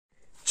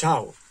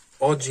Ciao,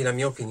 oggi la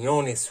mia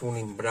opinione su un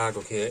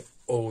imbrago che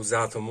ho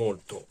usato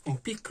molto.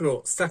 Un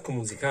piccolo stacco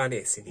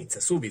musicale e si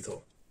inizia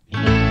subito.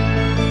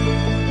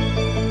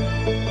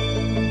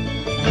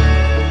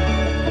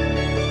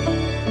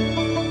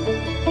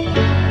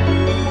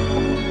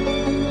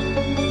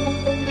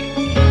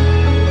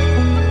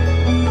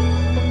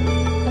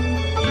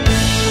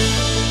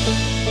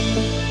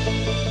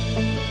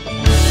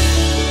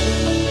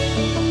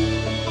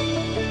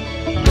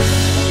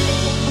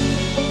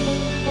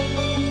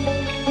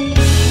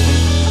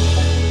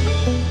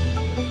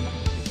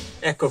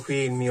 Ecco qui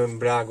il mio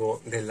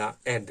imbrago della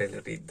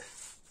Edelrid,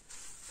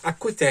 a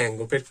cui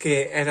tengo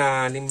perché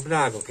era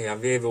l'imbrago che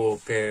avevo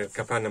per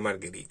Capanna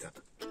Margherita.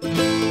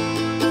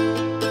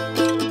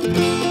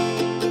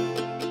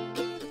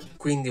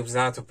 Quindi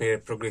usato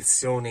per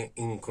progressione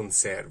in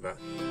conserva.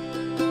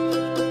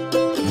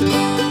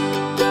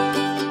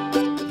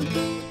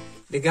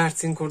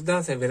 Legarsi in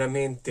cordata è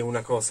veramente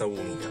una cosa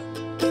unica.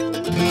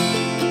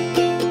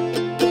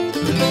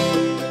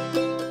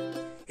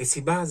 E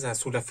si basa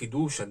sulla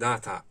fiducia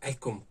data ai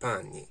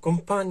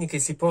compagni che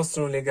si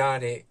possono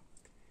legare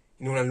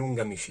in una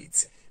lunga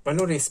amicizia.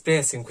 Valori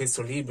espressi in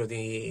questo libro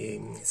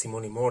di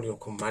Simone Morio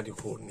con Mario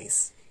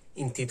Curnis,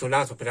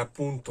 intitolato per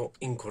appunto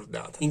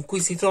Incordata, in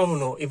cui si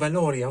trovano i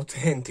valori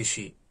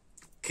autentici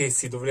che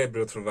si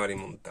dovrebbero trovare in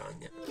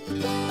montagna.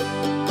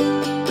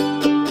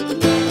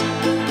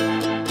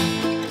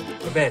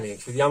 Va bene,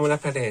 chiudiamo la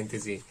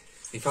parentesi.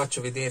 Vi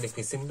faccio vedere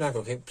questo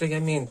imbrago che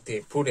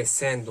praticamente, pur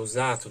essendo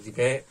usato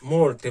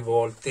molte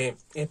volte,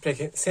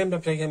 sembra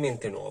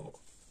praticamente nuovo.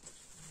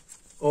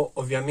 Ho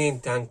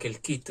ovviamente anche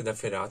il kit da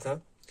ferrata,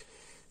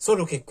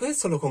 solo che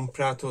questo l'ho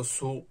comprato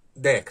su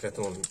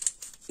Decathlon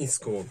in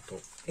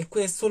sconto e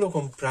questo lo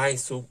comprai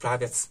su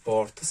Private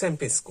Sport,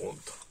 sempre in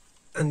sconto.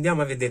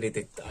 Andiamo a vedere i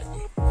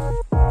dettagli.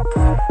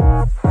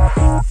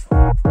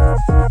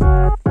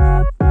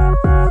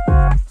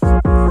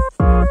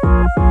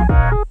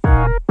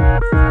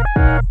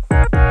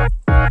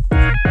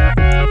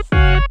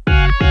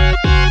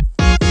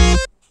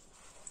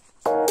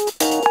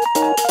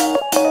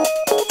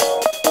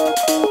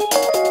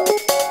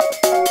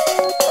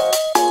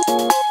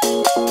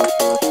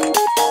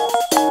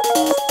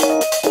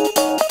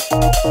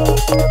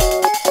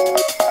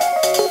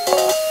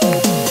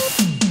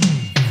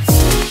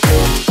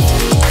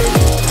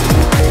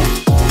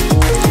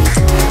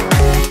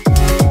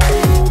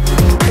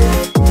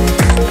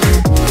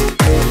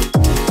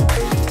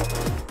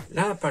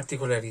 La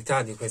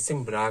particolarità di questo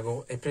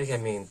imbrago è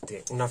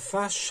praticamente una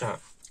fascia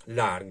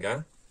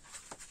larga,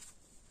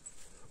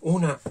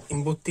 una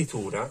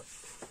imbottitura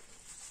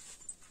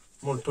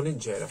molto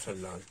leggera fra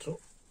l'altro,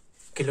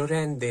 che lo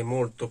rende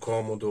molto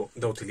comodo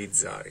da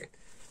utilizzare.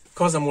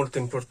 Cosa molto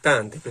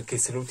importante, perché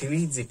se lo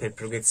utilizzi per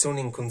progressione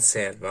in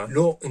conserva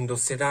lo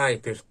indosserai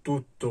per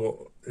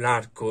tutto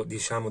l'arco,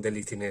 diciamo,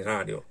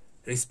 dell'itinerario,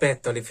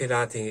 rispetto alle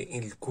ferrate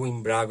il cui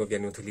imbrago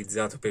viene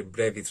utilizzato per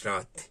brevi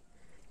tratti.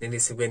 Nelle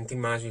seguenti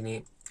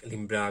immagini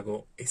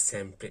l'imbrago è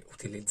sempre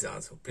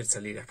utilizzato per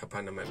salire a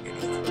Capanna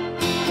Margherita.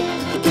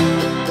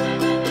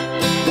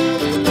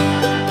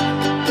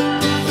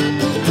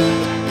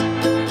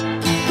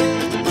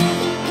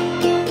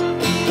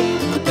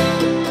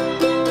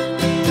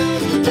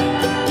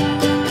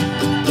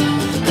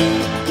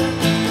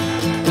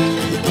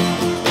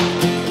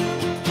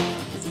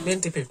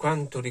 Mentre per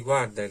quanto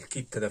riguarda il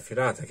kit da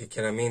ferrata, che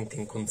chiaramente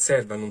in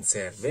conserva non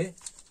serve,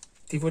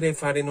 ti vorrei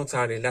fare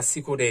notare la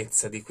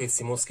sicurezza di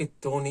questi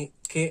moschettoni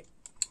che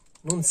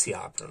non si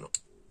aprono.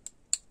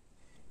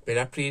 Per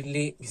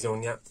aprirli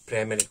bisogna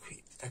premere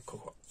qui, ecco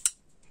qua.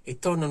 E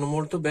tornano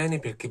molto bene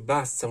perché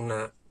basta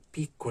una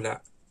piccola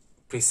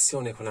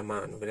pressione con la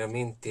mano,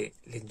 veramente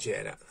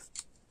leggera.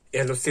 E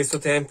allo stesso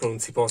tempo non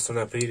si possono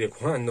aprire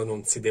quando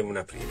non si devono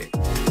aprire.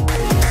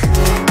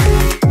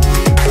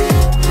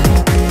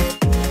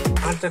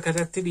 Altra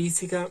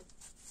caratteristica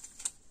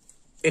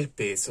è il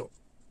peso.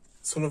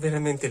 Sono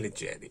veramente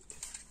leggeri.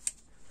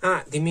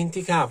 Ah,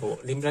 dimenticavo,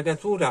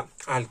 l'imbragatura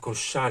ha il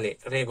cosciale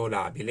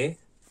regolabile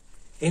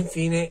e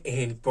infine è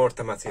il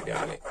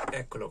portamateriale.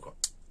 Eccolo qua.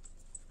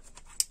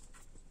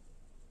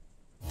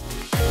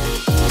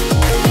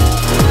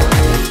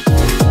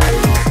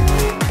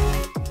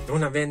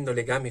 Non avendo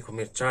legami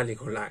commerciali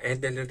con la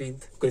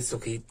Edelrid, questo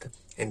kit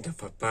entra a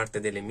far parte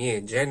delle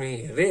mie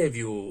genuine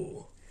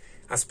review.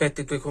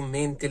 Aspetto i tuoi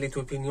commenti e le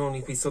tue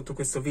opinioni qui sotto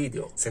questo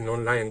video. Se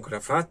non l'hai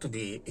ancora fatto,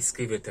 di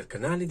iscriverti al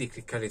canale, di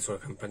cliccare sulla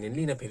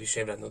campanellina per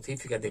ricevere la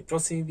notifica dei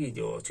prossimi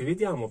video. Ci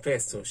vediamo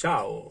presto,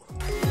 ciao!